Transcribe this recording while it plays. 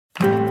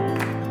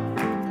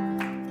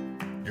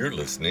You're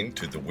listening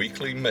to the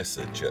weekly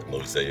message at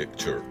Mosaic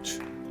Church.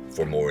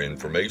 For more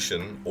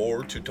information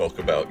or to talk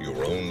about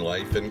your own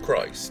life in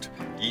Christ,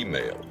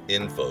 email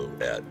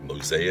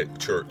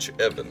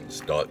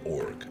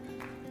info@mosaicchurchevans.org.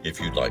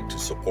 If you'd like to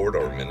support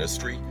our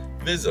ministry,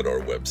 visit our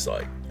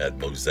website at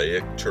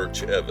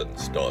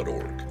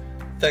mosaicchurchevans.org.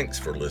 Thanks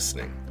for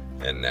listening.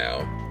 And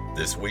now,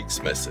 this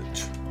week's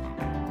message.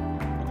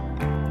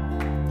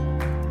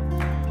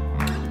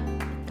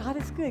 God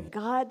is good.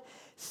 God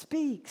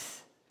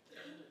speaks.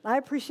 I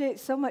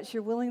appreciate so much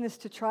your willingness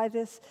to try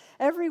this.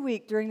 Every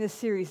week during this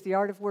series, The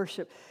Art of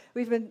Worship,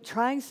 we've been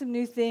trying some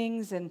new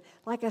things and,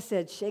 like I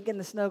said, shaking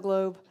the snow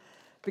globe,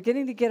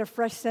 beginning to get a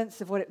fresh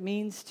sense of what it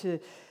means to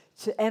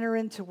enter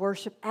into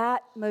worship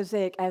at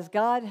Mosaic as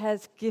God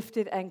has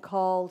gifted and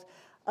called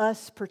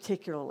us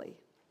particularly.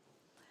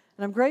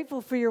 And I'm grateful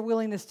for your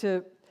willingness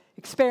to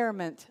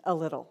experiment a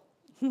little.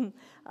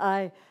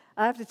 I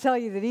have to tell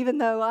you that even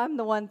though I'm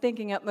the one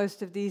thinking up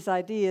most of these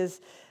ideas,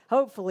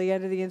 hopefully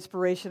under the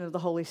inspiration of the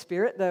Holy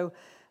Spirit, though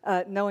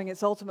knowing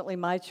it's ultimately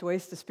my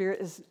choice, the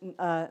Spirit is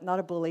not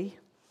a bully.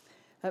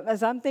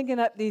 As I'm thinking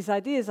up these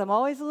ideas, I'm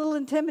always a little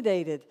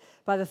intimidated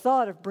by the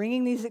thought of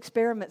bringing these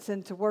experiments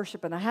into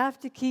worship. And I have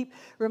to keep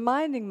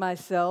reminding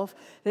myself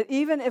that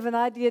even if an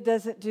idea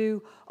doesn't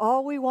do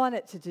all we want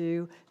it to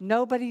do,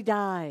 nobody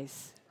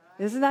dies.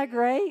 Isn't that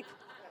great?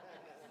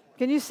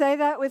 Can you say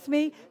that with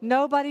me?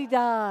 Nobody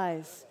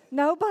dies.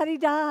 Nobody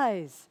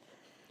dies.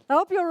 I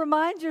hope you'll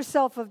remind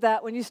yourself of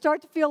that when you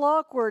start to feel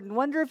awkward and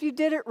wonder if you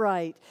did it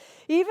right.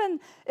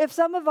 Even if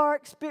some of our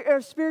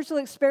spiritual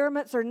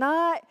experiments are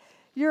not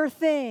your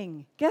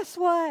thing, guess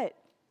what?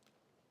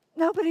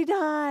 Nobody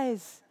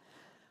dies.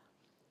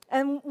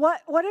 And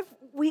what if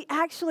we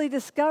actually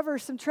discover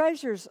some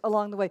treasures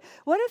along the way?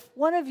 What if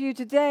one of you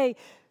today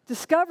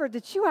discovered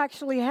that you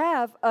actually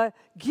have a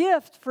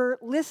gift for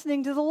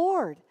listening to the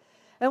Lord?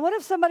 And what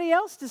if somebody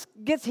else just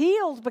gets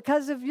healed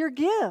because of your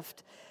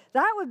gift?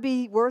 That would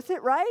be worth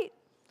it, right?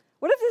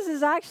 What if this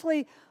is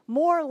actually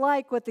more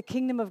like what the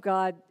kingdom of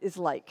God is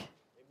like?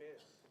 Amen.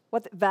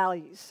 What it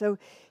values. So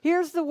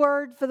here's the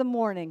word for the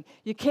morning.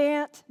 You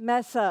can't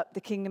mess up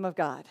the kingdom of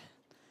God.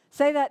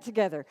 Say that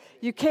together.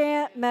 You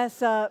can't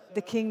mess up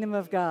the kingdom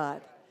of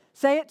God.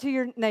 Say it to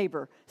your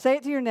neighbor. Say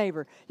it to your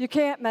neighbor. You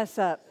can't mess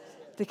up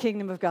the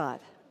kingdom of God.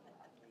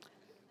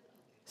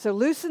 So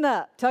loosen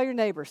up. Tell your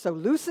neighbor. So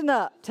loosen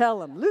up. Tell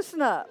them.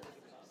 Loosen up.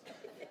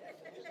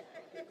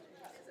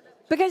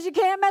 Because you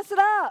can't mess it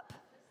up.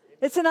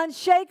 It's an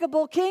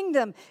unshakable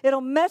kingdom.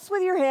 It'll mess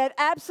with your head,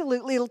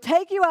 absolutely. It'll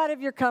take you out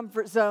of your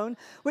comfort zone,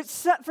 which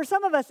for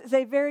some of us is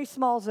a very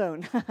small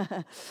zone.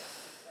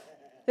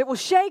 It will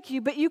shake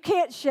you, but you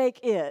can't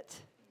shake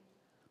it.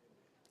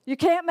 You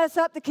can't mess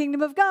up the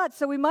kingdom of God,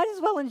 so we might as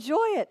well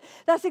enjoy it.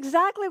 That's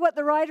exactly what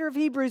the writer of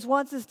Hebrews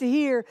wants us to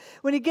hear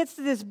when he gets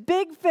to this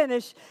big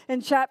finish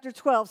in chapter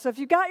 12. So if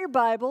you got your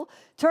Bible,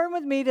 turn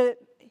with me to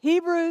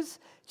Hebrews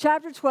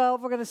chapter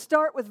 12, we're going to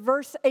start with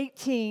verse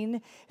 18.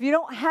 If you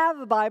don't have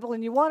a Bible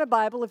and you want a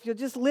Bible, if you'll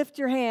just lift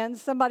your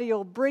hands, somebody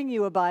will bring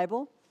you a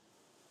Bible.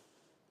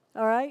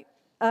 All right?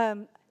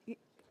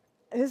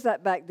 Who's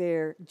that back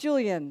there?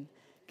 Julian,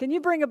 can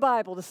you bring a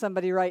Bible to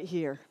somebody right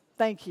here?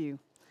 Thank you.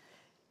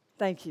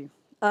 Thank you.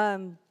 I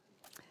want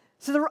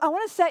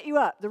to set you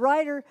up. The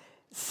writer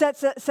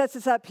sets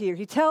us up here.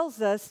 He tells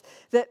us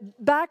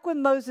that back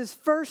when Moses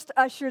first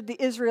ushered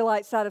the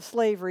Israelites out of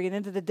slavery and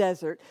into the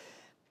desert,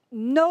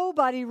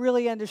 nobody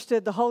really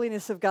understood the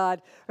holiness of God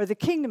or the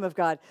kingdom of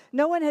God.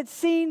 No one had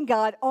seen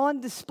God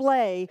on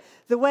display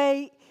the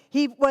way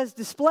he was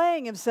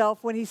displaying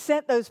himself when he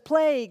sent those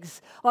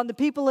plagues on the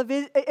people of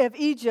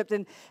Egypt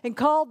and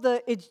called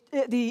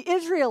the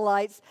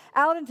Israelites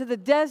out into the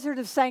desert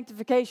of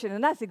sanctification.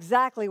 And that's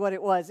exactly what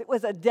it was. It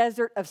was a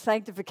desert of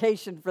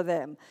sanctification for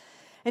them.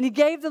 And he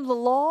gave them the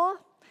law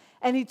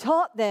and he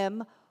taught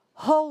them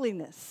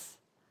holiness.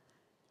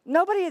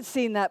 Nobody had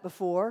seen that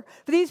before.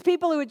 For these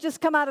people who had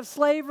just come out of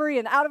slavery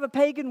and out of a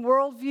pagan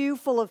worldview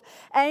full of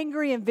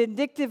angry and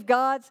vindictive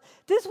gods,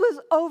 this was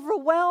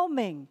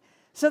overwhelming.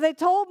 So they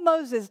told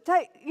Moses,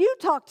 you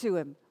talk to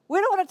him.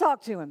 We don't want to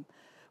talk to him.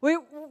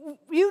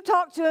 You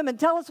talk to him and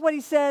tell us what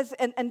he says,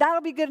 and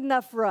that'll be good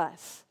enough for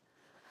us.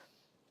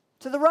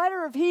 So the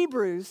writer of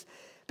Hebrews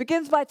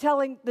begins by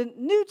telling the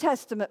New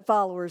Testament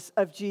followers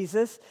of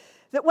Jesus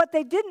that what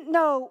they didn't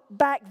know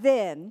back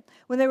then,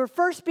 when they were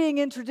first being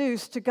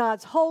introduced to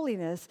God's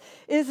holiness,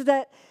 is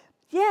that,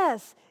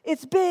 yes,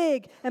 it's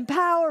big and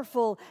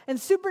powerful and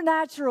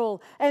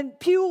supernatural and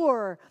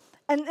pure,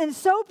 and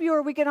so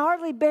pure we can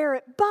hardly bear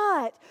it,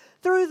 but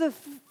through the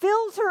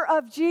filter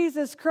of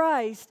Jesus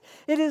Christ,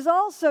 it is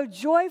also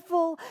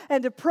joyful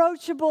and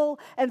approachable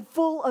and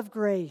full of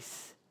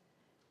grace.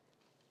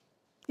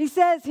 He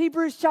says,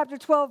 Hebrews chapter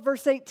 12,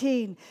 verse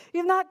 18,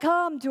 "You've not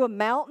come to a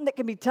mountain that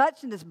can be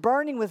touched and is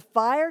burning with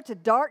fire, to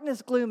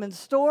darkness, gloom, and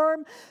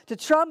storm, to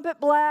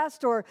trumpet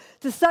blast, or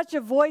to such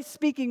a voice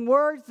speaking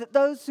words that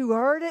those who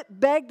heard it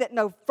begged that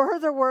no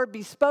further word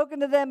be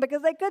spoken to them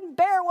because they couldn't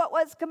bear what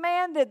was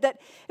commanded,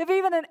 that if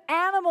even an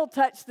animal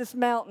touched this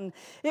mountain,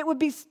 it would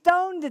be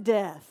stoned to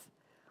death."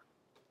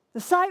 The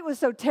sight was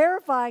so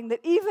terrifying that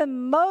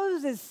even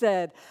Moses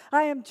said,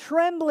 I am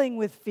trembling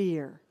with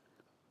fear.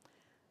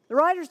 The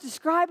writer's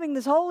describing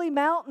this holy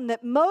mountain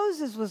that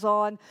Moses was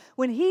on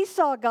when he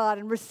saw God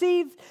and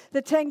received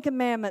the Ten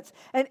Commandments.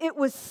 And it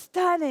was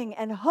stunning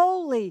and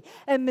holy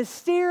and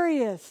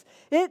mysterious.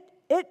 It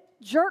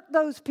jerked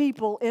those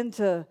people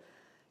into,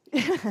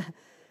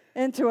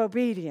 into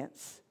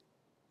obedience.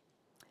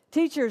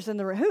 Teachers in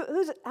the room.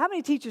 How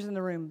many teachers in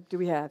the room do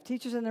we have?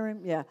 Teachers in the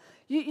room? Yeah.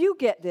 You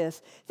get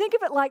this. Think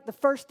of it like the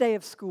first day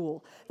of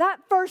school. That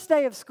first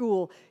day of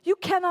school, you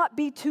cannot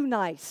be too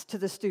nice to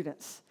the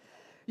students.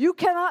 You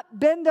cannot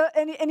bend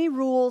any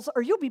rules,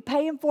 or you'll be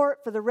paying for it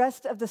for the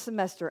rest of the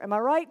semester. Am I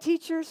right,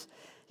 teachers?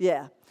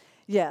 Yeah.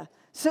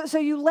 So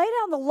you lay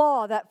down the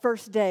law that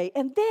first day,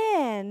 and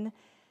then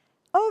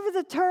over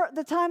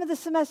the time of the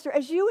semester,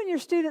 as you and your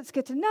students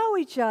get to know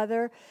each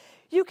other,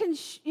 you can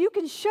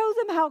show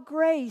them how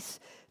grace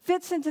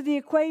fits into the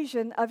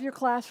equation of your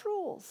class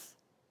rules.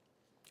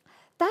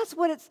 That's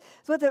what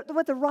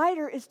the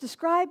writer is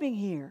describing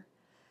here.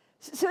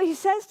 So he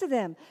says to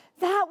them,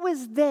 that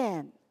was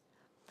then.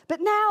 But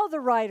now the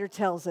writer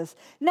tells us,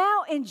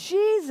 now in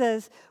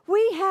Jesus,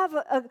 we have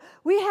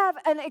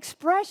an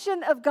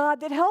expression of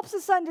God that helps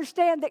us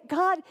understand that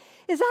God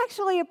is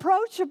actually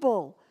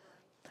approachable,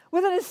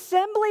 with an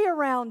assembly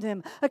around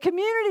him, a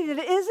community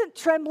that isn't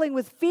trembling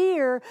with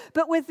fear,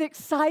 but with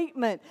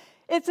excitement.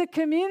 It's a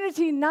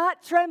community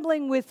not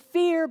trembling with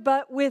fear,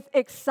 but with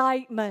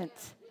excitement.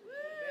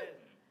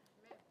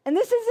 And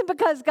this isn't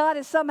because God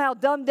has somehow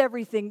dumbed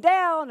everything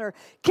down or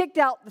kicked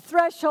out the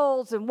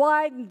thresholds and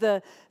widened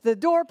the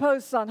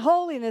doorposts on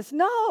holiness.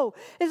 No,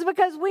 it's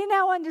because we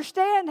now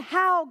understand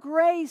how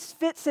grace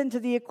fits into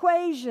the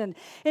equation.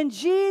 In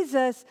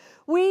Jesus,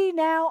 we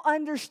now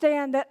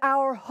understand that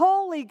our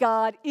holy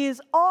God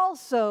is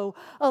also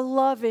a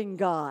loving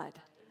God.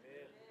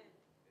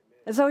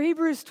 And so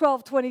Hebrews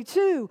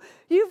 12:22,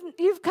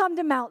 you've come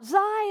to Mount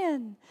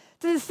Zion,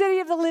 to the city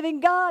of the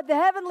living God, the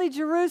heavenly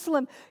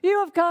Jerusalem. You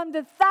have come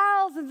to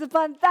thousands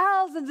upon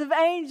thousands of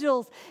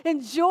angels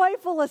in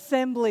joyful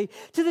assembly,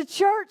 to the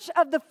church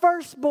of the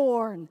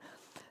firstborn,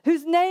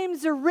 whose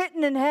names are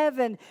written in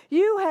heaven.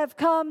 You have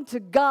come to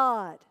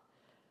God,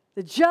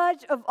 the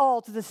judge of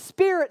all, to the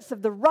spirits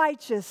of the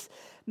righteous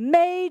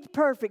made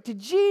perfect, to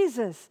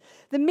Jesus,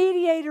 the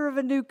mediator of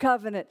a new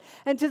covenant,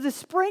 and to the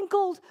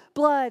sprinkled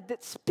blood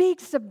that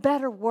speaks a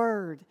better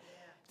word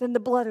than the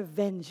blood of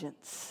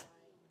vengeance.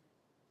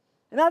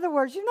 In other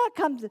words, you've not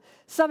come to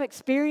some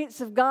experience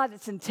of God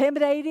that's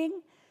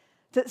intimidating,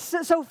 that's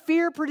so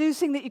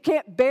fear-producing that you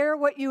can't bear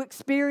what you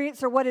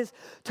experience or what is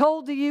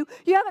told to you.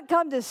 You haven't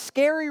come to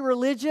scary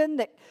religion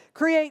that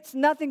creates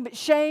nothing but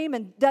shame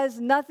and does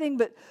nothing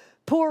but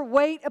pour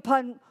weight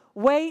upon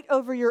weight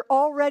over your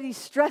already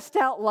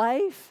stressed-out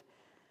life.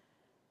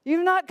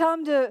 You've not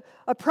come to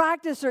a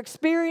practice or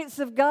experience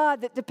of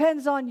God that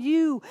depends on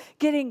you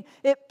getting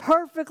it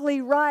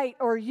perfectly right,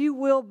 or you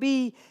will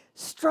be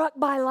struck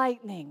by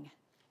lightning.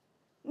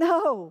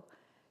 No,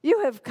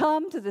 you have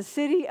come to the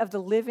city of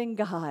the living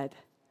God.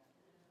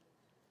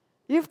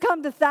 You've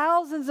come to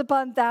thousands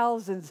upon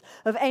thousands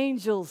of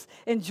angels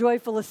in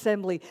joyful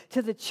assembly,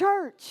 to the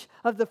church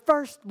of the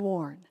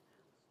firstborn.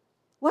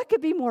 What could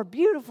be more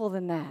beautiful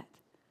than that?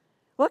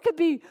 What could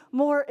be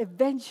more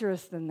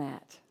adventurous than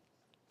that?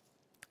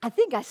 I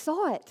think I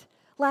saw it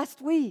last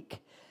week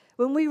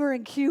when we were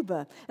in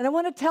Cuba, and I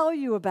want to tell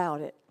you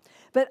about it.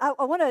 But I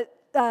want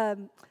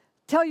to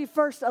tell you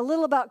first a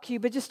little about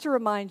Cuba, just to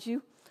remind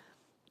you.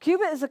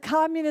 Cuba is a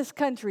communist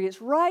country.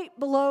 It's right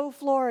below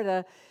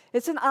Florida.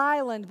 It's an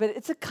island, but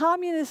it's a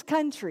communist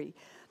country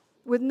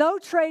with no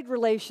trade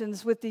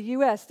relations with the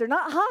U.S. They're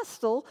not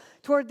hostile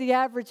toward the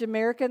average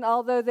American,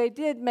 although they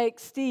did make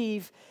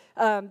Steve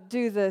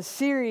do the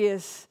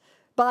serious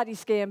body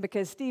scan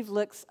because Steve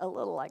looks a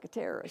little like a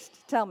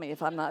terrorist. Tell me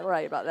if I'm not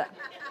right about that.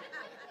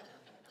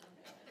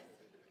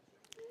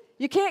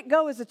 You can't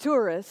go as a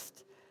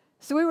tourist,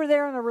 so we were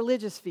there on a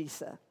religious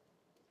visa.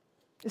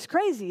 It's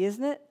crazy,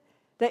 isn't it?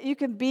 That you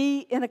can be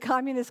in a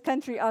communist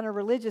country on a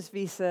religious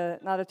visa,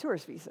 not a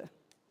tourist visa.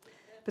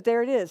 But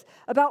there it is.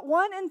 About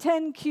 1 in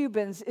 10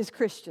 Cubans is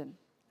Christian.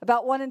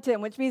 About 1 in 10,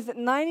 which means that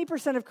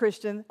 90%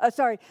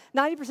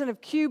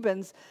 of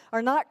Cubans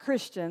are not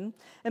Christian,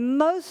 and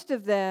most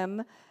of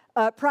them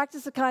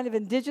practice a kind of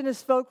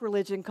indigenous folk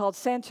religion called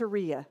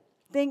Santeria.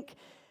 Think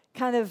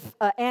kind of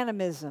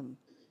animism.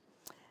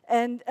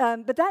 And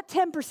but that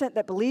 10%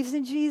 that believes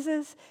in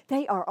Jesus,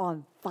 they are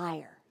on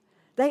fire.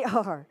 They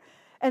are.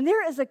 And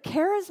there is a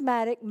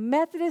charismatic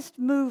Methodist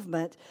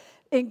movement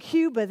in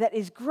Cuba that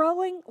is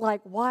growing like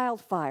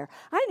wildfire.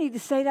 I need to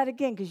say that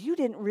again because you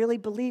didn't really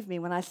believe me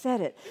when I said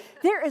it.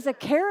 There is a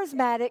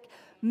charismatic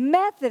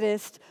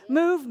Methodist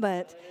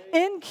movement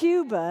in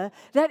Cuba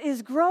that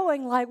is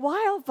growing like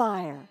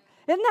wildfire.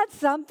 Isn't that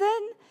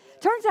something?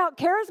 Turns out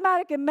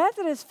charismatic and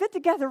Methodist fit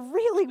together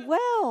really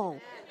well.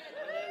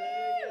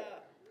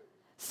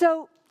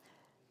 So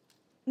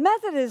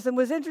Methodism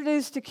was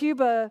introduced to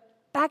Cuba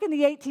back in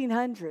the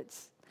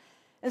 1800s.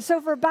 And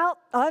so for about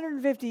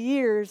 150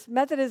 years,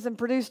 Methodism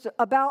produced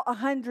about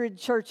 100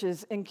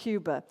 churches in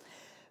Cuba.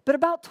 But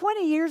about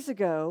 20 years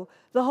ago,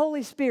 the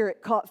Holy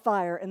Spirit caught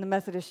fire in the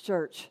Methodist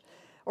Church,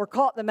 or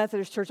caught the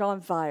Methodist Church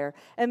on fire.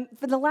 And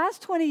for the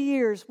last 20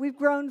 years, we've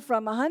grown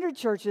from 100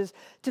 churches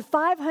to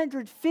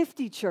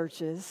 550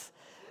 churches,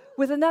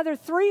 with another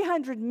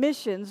 300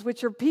 missions,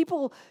 which are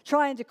people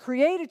trying to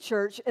create a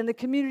church in the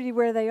community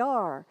where they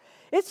are.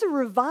 It's a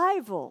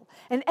revival.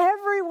 And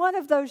every one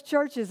of those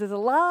churches is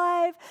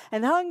alive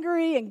and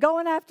hungry and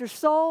going after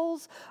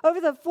souls. Over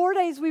the 4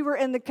 days we were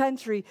in the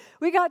country,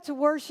 we got to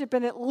worship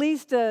in at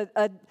least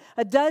a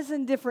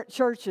dozen different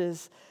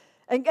churches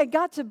and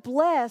got to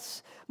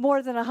bless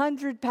more than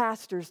 100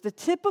 pastors. The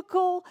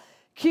typical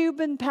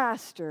Cuban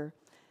pastor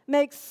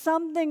makes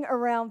something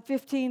around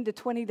 $15 to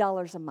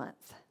 $20 a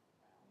month.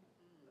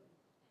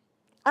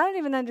 I don't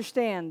even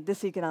understand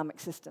this economic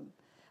system.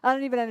 I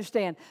don't even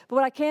understand. But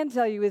what I can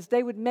tell you is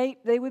they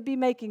would be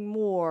making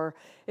more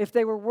if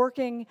they were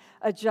working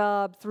a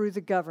job through the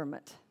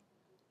government.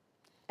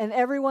 And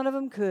every one of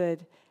them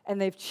could,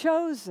 and they've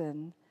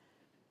chosen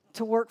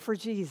to work for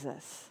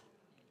Jesus.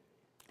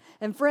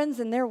 And friends,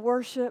 in their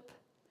worship,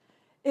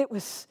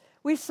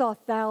 we saw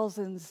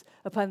thousands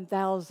upon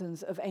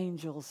thousands of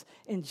angels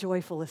in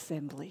joyful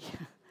assembly.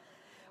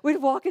 We'd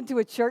walk into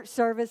a church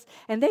service,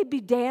 and they'd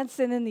be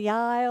dancing in the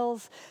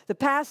aisles. The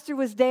pastor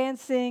was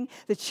dancing.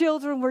 The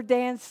children were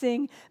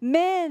dancing.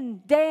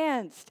 Men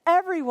danced.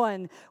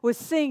 Everyone was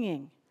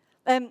singing.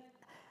 And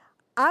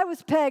I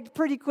was pegged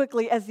pretty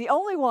quickly as the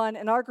only one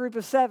in our group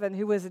of 7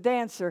 who was a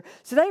dancer.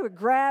 So they would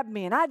grab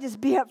me, and I'd just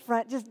be up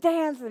front just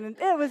dancing, and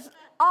it was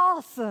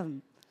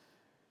awesome.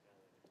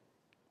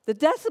 The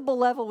decibel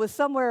level was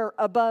somewhere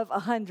above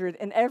 100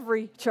 in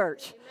every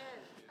church.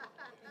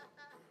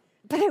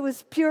 But it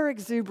was pure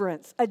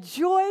exuberance, a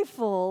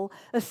joyful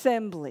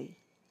assembly.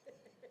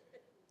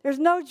 There's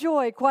no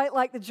joy quite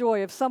like the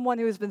joy of someone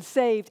who has been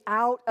saved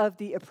out of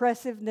the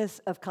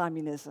oppressiveness of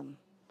communism.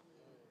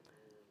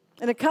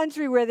 In a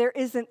country where there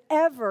isn't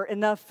ever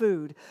enough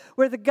food,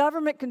 where the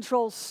government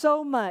controls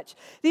so much,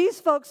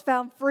 these folks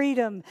found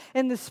freedom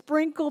in the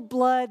sprinkled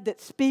blood that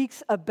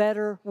speaks a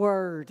better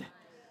word.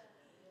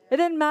 It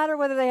didn't matter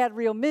whether they had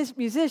real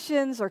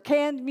musicians or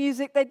canned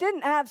music. They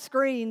didn't have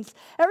screens.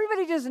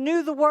 Everybody just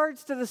knew the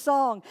words to the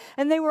song,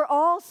 and they were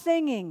all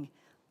singing.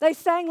 They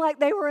sang like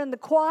they were in the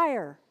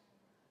choir.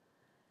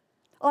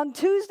 On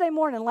Tuesday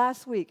morning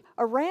last week,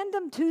 a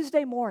random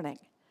Tuesday morning,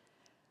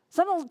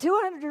 some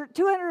 200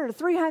 or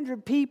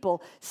 300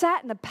 people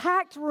sat in a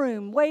packed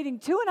room waiting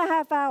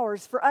 2.5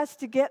 hours for us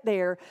to get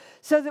there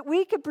so that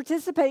we could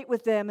participate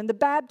with them in the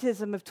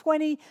baptism of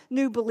 20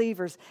 new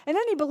believers. And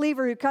any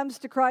believer who comes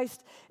to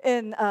Christ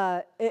in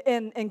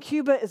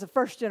Cuba is a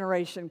first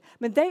generation. I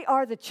mean, they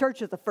are the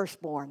church of the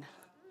firstborn.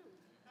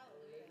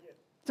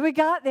 So we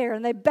got there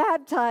and they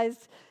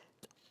baptized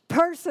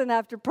person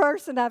after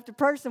person after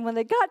person. When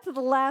they got to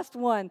the last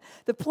one,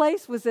 the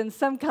place was in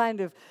some kind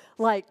of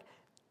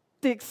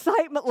the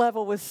excitement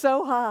level was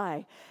so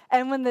high.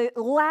 And when the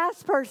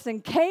last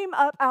person came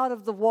up out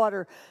of the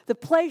water, the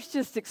place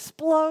just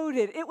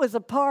exploded. It was a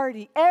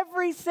party.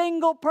 Every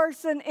single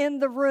person in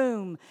the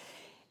room,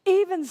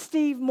 even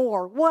Steve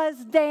Moore,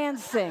 was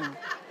dancing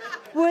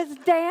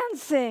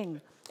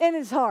in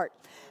his heart.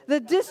 The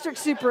district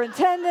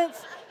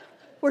superintendents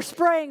were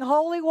spraying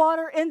holy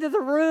water into the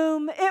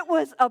room. It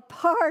was a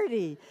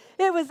party.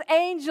 It was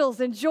angels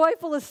in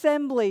joyful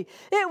assembly.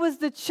 It was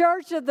the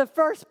church of the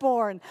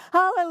firstborn.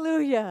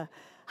 Hallelujah.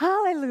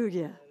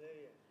 Hallelujah.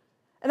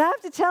 And I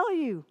have to tell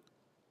you,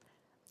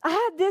 I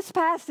had this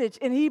passage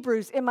in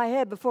Hebrews in my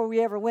head before we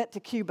ever went to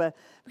Cuba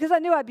because I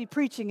knew I'd be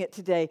preaching it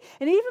today.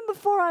 And even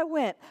before I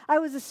went, I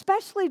was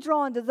especially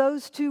drawn to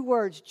those 2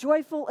 words,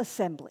 joyful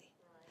assembly.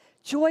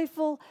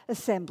 Joyful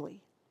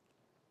assembly.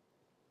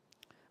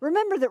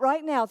 Remember that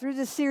right now, through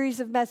this series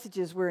of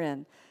messages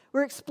we're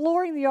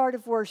exploring the art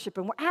of worship,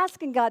 and we're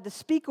asking God to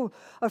speak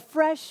a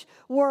fresh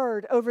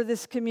word over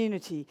this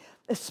community,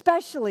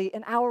 especially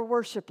in our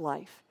worship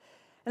life.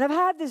 And I've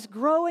had this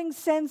growing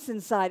sense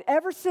inside,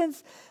 ever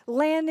since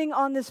landing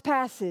on this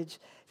passage,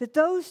 that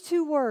those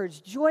 2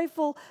 words,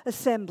 joyful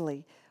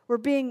assembly, were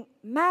being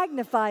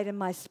magnified in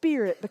my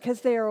spirit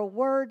because they are a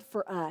word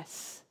for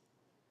us.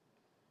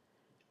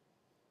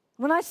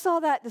 When I saw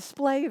that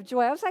display of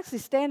joy, I was actually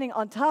standing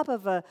on top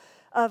of a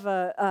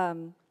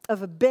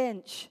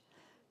bench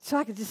so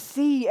I could just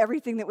see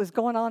everything that was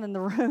going on in the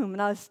room.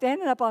 And I was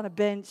standing up on a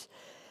bench.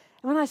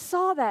 And when I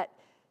saw that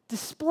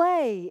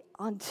display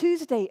on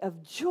Tuesday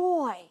of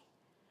joy,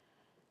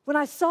 when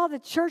I saw the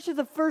Church of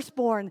the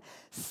Firstborn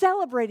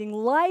celebrating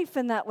life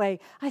in that way,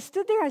 I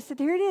stood there. I said,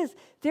 here it is.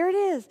 There it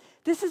is.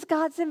 This is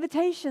God's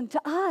invitation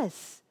to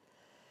us.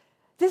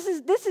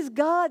 This is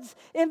God's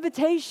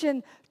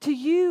invitation to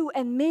you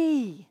and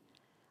me.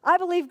 I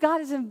believe God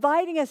is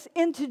inviting us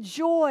into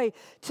joy,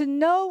 to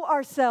know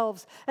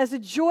ourselves as a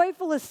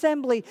joyful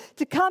assembly,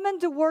 to come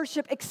into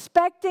worship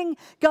expecting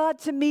God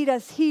to meet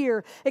us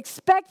here,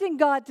 expecting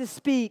God to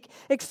speak,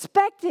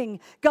 expecting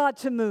God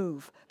to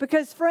move.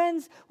 Because,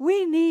 friends,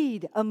 we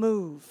need a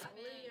move.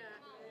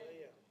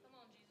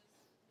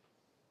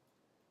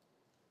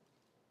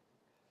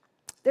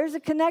 There's a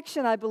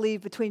connection, I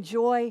believe, between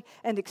joy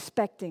and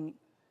expecting.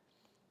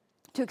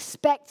 To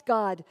expect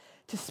God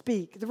to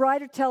speak. The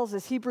writer tells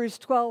us, Hebrews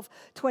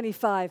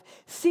 12:25,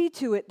 see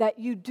to it that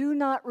you do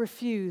not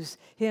refuse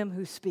him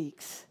who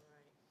speaks.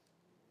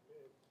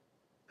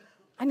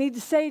 I need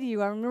to say to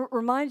you, I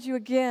remind you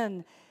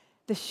again,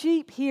 the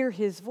sheep hear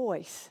his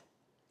voice.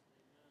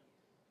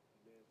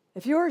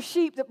 If you're a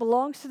sheep that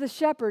belongs to the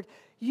shepherd,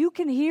 you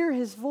can hear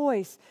his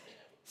voice.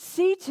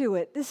 See to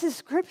it, this is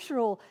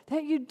scriptural,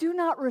 that you do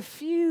not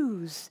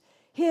refuse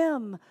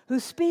him who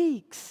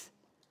speaks.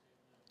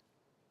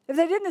 If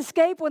they didn't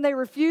escape when they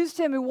refused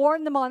him who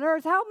warned them on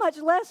earth, how much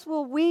less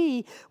will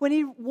we when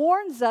he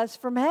warns us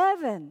from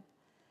heaven?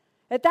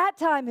 At that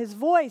time, his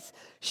voice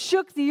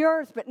shook the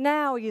earth, but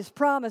now he has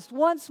promised,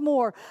 once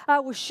more, I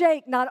will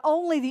shake not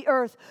only the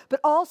earth, but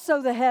also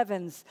the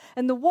heavens.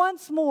 And the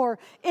once more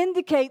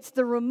indicates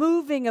the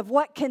removing of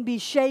what can be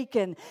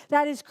shaken,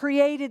 that is,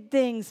 created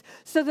things,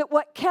 so that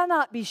what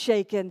cannot be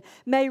shaken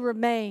may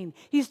remain.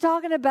 He's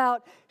talking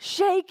about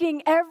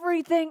shaking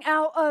everything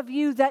out of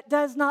you that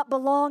does not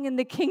belong in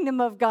the kingdom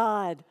of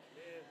God,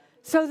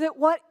 so that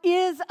what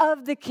is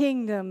of the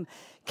kingdom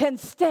can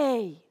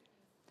stay.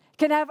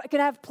 Can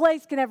have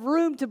place, can have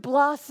room to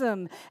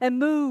blossom and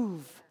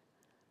move.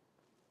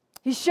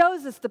 He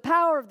shows us the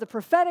power of the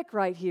prophetic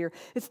right here.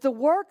 It's the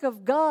work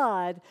of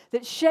God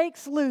that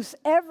shakes loose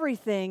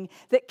everything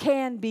that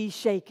can be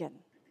shaken.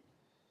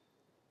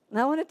 And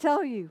I want to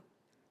tell you,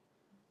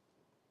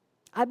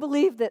 I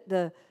believe that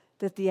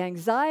the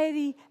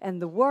anxiety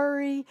and the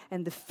worry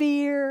and the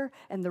fear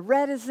and the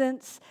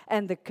reticence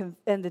and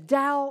the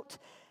doubt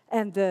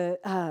and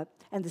the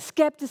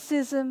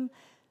skepticism,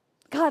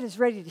 God is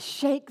ready to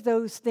shake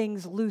those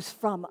things loose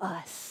from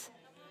us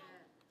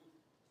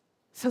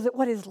so that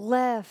what is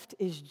left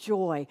is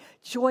joy,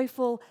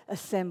 joyful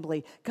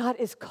assembly. God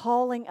is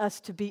calling us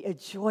to be a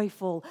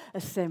joyful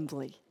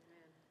assembly.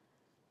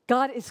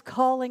 God is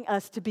calling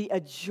us to be a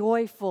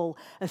joyful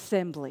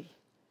assembly.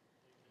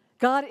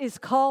 God is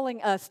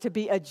calling us to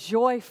be a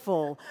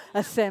joyful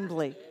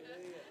assembly.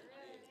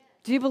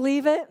 Do you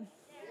believe it?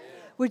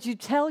 Would you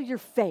tell your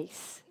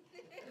face?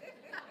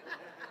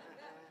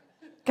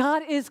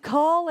 God is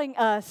calling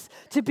us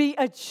to be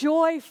a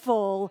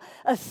joyful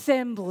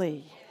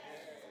assembly.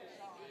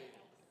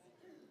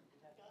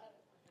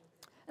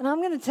 And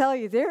I'm going to tell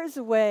you, there is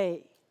a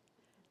way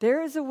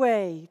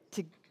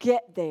to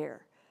get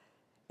there.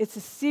 It's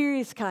a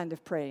serious kind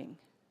of praying.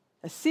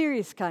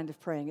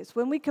 It's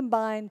when we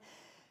combine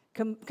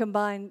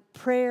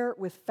prayer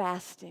with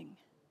fasting.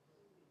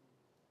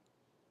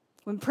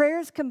 When prayer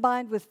is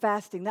combined with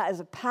fasting, that is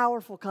a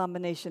powerful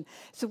combination.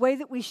 It's a way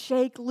that we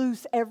shake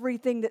loose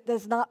everything that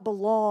does not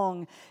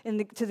belong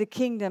to the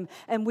kingdom,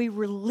 and we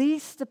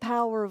release the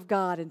power of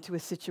God into a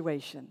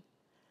situation.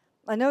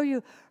 I know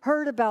you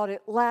heard about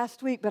it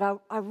last week, but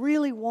I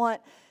really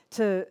want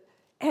to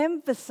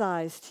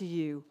emphasize to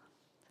you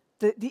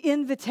the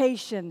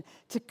invitation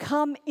to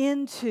come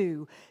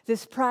into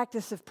this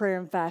practice of prayer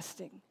and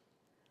fasting.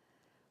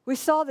 We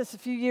saw this a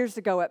few years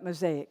ago at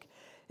Mosaic.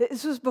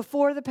 This was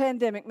before the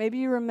pandemic. Maybe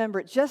you remember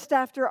it. Just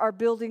after our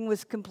building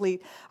was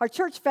complete, our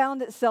church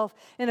found itself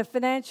in a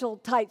financial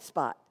tight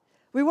spot.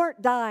 We weren't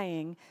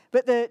dying,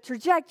 but the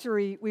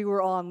trajectory we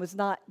were on was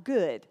not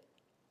good.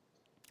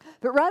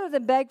 But rather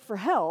than beg for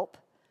help,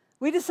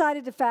 we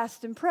decided to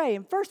fast and pray.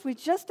 And first, we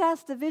just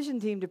asked the vision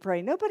team to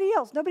pray. Nobody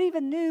else. Nobody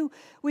even knew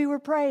we were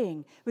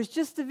praying. It was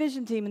just the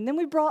vision team. And then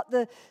we brought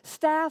the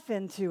staff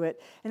into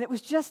it, and it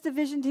was just the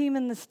vision team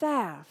and the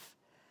staff.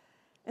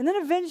 And then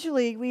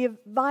eventually we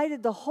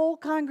invited the whole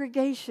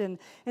congregation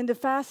into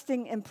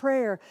fasting and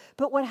prayer.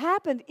 But what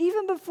happened,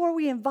 even before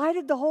we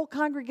invited the whole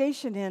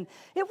congregation in,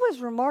 it was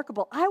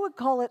remarkable. I would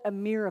call it a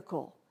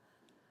miracle.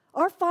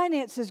 Our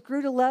finances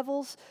grew to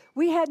levels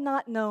we had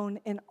not known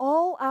in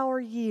all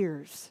our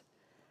years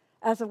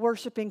as a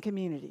worshiping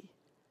community.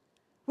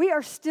 We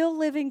are still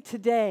living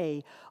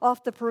today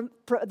off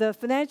the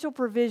financial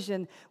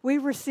provision we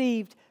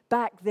received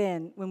back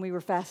then when we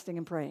were fasting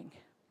and praying.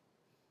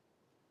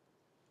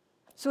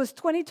 So as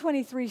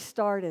 2023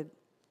 started,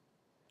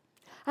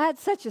 I had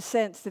such a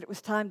sense that it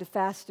was time to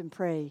fast and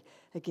pray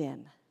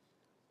again.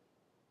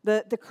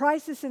 The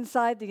crisis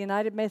inside the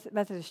United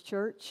Methodist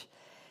Church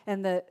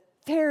and the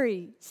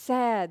very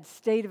sad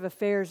state of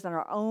affairs in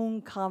our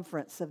own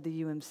conference of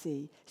the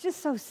UMC, it's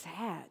just so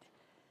sad.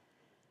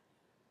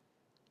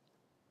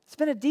 It's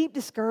been a deep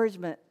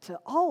discouragement to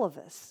all of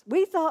us.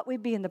 We thought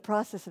we'd be in the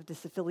process of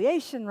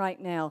disaffiliation right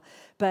now,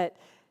 but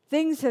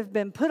things have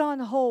been put on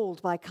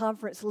hold by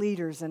conference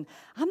leaders, and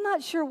I'm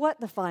not sure what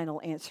the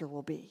final answer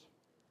will be.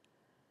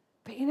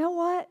 But you know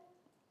what?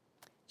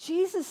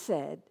 Jesus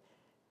said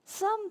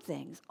some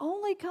things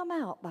only come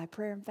out by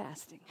prayer and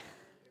fasting.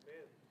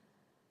 Amen.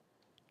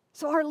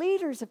 So our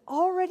leaders have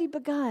already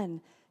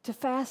begun to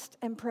fast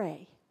and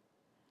pray.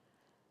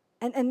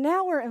 And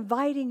now we're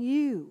inviting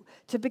you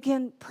to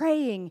begin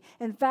praying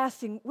and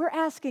fasting. We're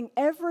asking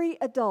every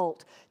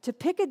adult to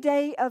pick a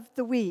day of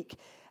the week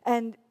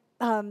and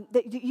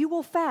that you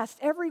will fast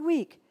every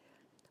week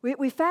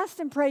We fast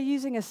and pray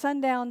using a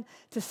sundown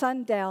to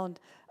sundown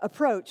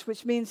approach,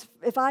 which means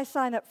if I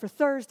sign up for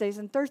Thursdays,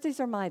 and Thursdays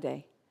are my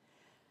day.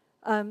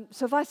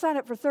 So if I sign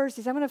up for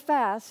Thursdays, I'm going to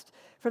fast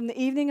from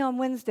the evening on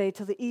Wednesday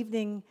till the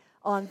evening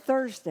on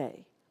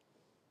Thursday.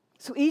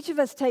 So each of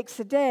us takes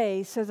a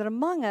day so that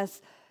among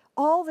us,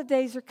 all the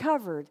days are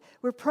covered.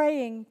 We're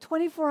praying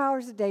 24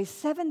 hours a day,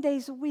 7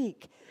 days a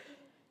week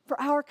for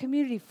our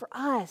community, for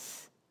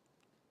us.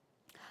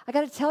 I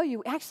got to tell you,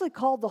 we actually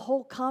called the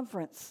whole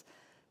conference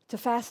to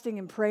fasting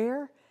and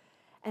prayer,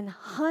 and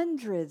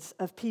hundreds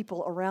of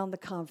people around the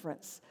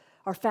conference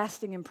are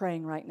fasting and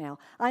praying right now.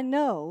 I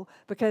know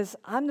because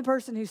I'm the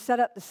person who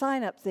set up the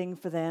sign-up thing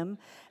for them,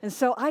 and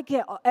so I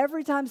get,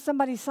 every time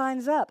somebody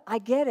signs up, I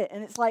get it,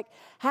 and it's like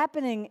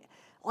happening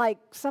like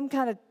some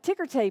kind of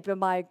ticker tape in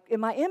my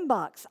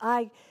inbox.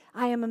 I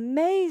am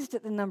amazed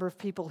at the number of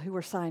people who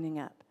are signing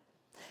up.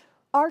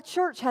 Our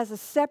church has a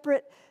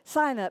separate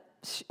sign-up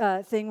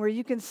thing where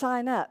you can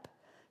sign up.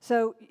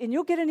 So, and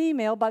you'll get an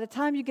email. By the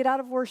time you get out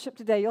of worship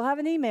today, you'll have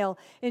an email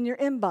in your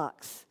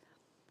inbox.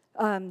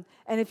 And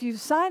if you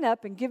sign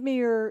up and give me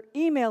your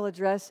email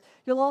address,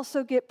 you'll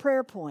also get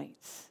prayer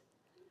points.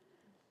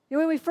 You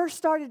know, when we first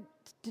started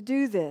to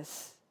do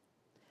this,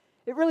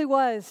 it really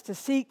was to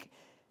seek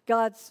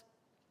God's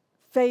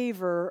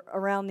favor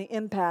around the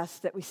impasse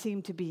that we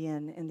seem to be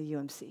in the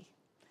UMC.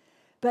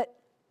 But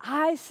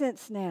I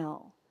sense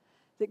now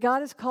that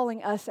God is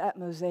calling us at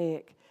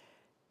Mosaic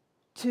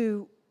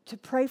to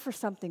pray for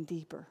something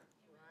deeper,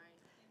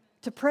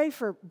 to pray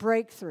for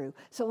breakthrough.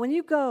 So when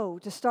you go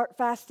to start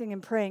fasting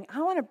and praying,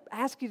 I want to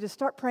ask you to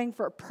start praying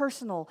for a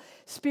personal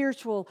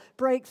spiritual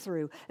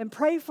breakthrough and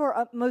pray for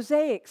a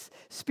Mosaic's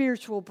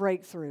spiritual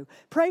breakthrough.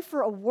 Pray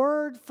for a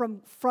word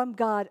from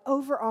God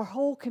over our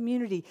whole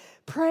community.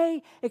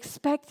 Pray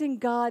expecting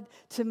God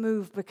to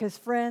move because,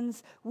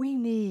 friends, we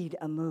need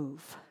a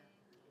move.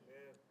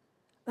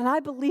 And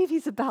I believe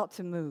He's about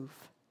to move.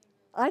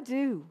 I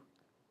do.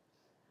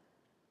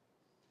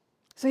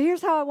 So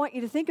here's how I want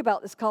you to think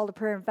about this call to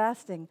prayer and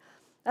fasting.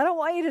 I don't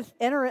want you to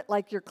enter it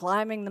like you're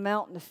climbing the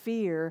mountain of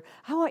fear.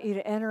 I want you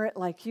to enter it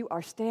like you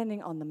are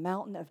standing on the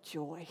mountain of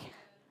joy.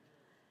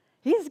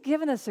 He has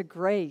given us a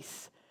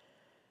grace.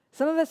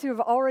 Some of us who have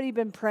already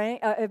been praying,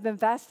 have been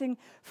fasting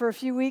for a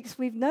few weeks,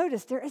 we've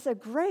noticed there is a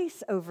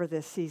grace over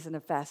this season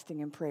of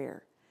fasting and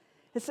prayer.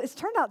 It's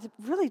turned out to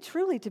really,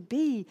 truly to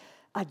be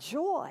a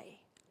joy,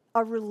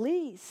 a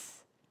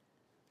release.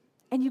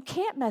 And you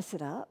can't mess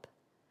it up.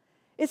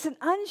 It's an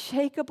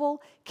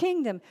unshakable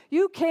kingdom.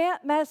 You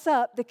can't mess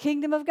up the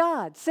kingdom of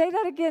God. Say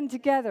that again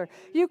together.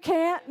 You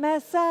can't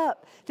mess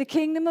up the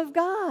kingdom of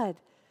God.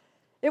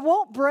 It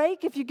won't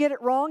break if you get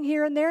it wrong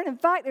here and there. And in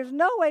fact, there's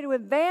no way to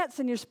advance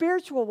in your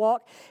spiritual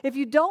walk if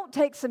you don't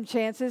take some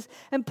chances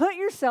and put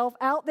yourself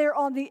out there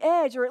on the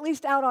edge, or at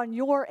least out on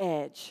your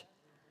edge.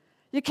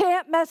 You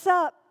can't mess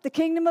up the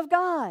kingdom of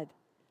God.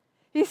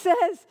 He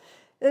says,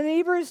 in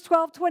Hebrews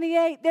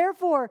 12:28,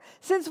 therefore,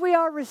 since we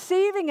are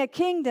receiving a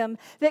kingdom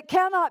that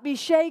cannot be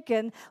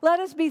shaken,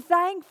 let us be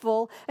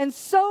thankful and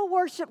so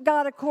worship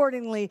God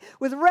accordingly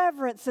with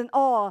reverence and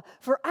awe,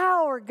 for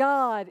our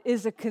God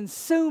is a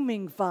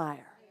consuming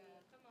fire.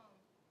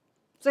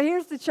 So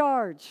here's the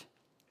charge.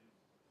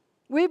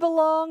 We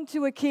belong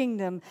to a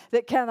kingdom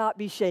that cannot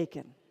be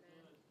shaken.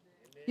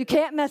 You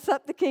can't mess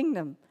up the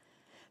kingdom.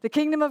 The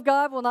kingdom of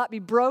God will not be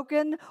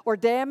broken or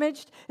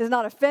damaged, is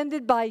not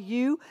offended by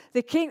you.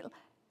 The kingdom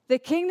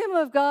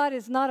of God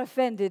is not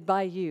offended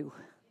by you.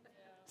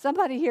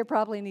 Somebody here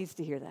probably needs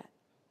to hear that.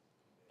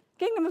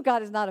 Kingdom of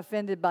God is not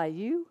offended by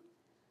you.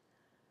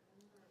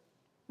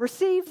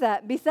 Receive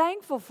that. Be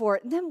thankful for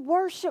it. And then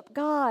worship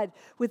God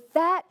with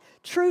that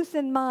truth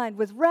in mind,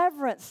 with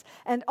reverence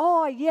and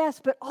awe,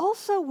 yes, but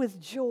also with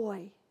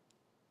joy.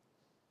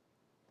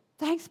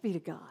 Thanks be to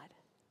God.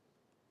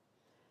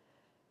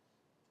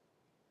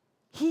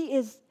 He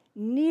is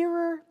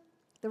nearer,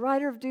 the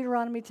writer of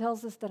Deuteronomy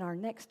tells us, than our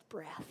next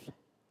breath.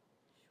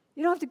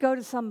 You don't have to go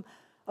to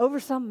over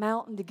some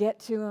mountain to get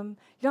to Him.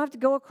 You don't have to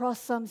go across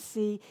some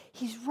sea.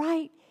 He's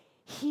right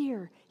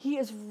here. He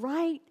is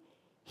right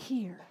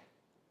here.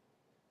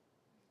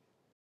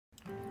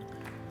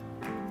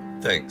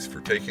 Thanks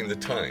for taking the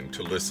time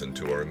to listen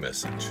to our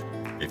message.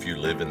 If you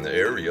live in the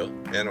area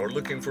and are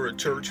looking for a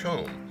church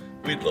home,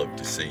 we'd love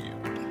to see you.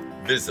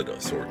 Visit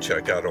us or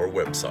check out our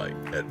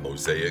website at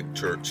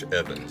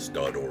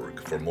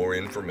mosaicchurchevans.org for more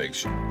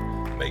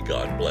information. May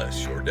God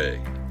bless your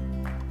day.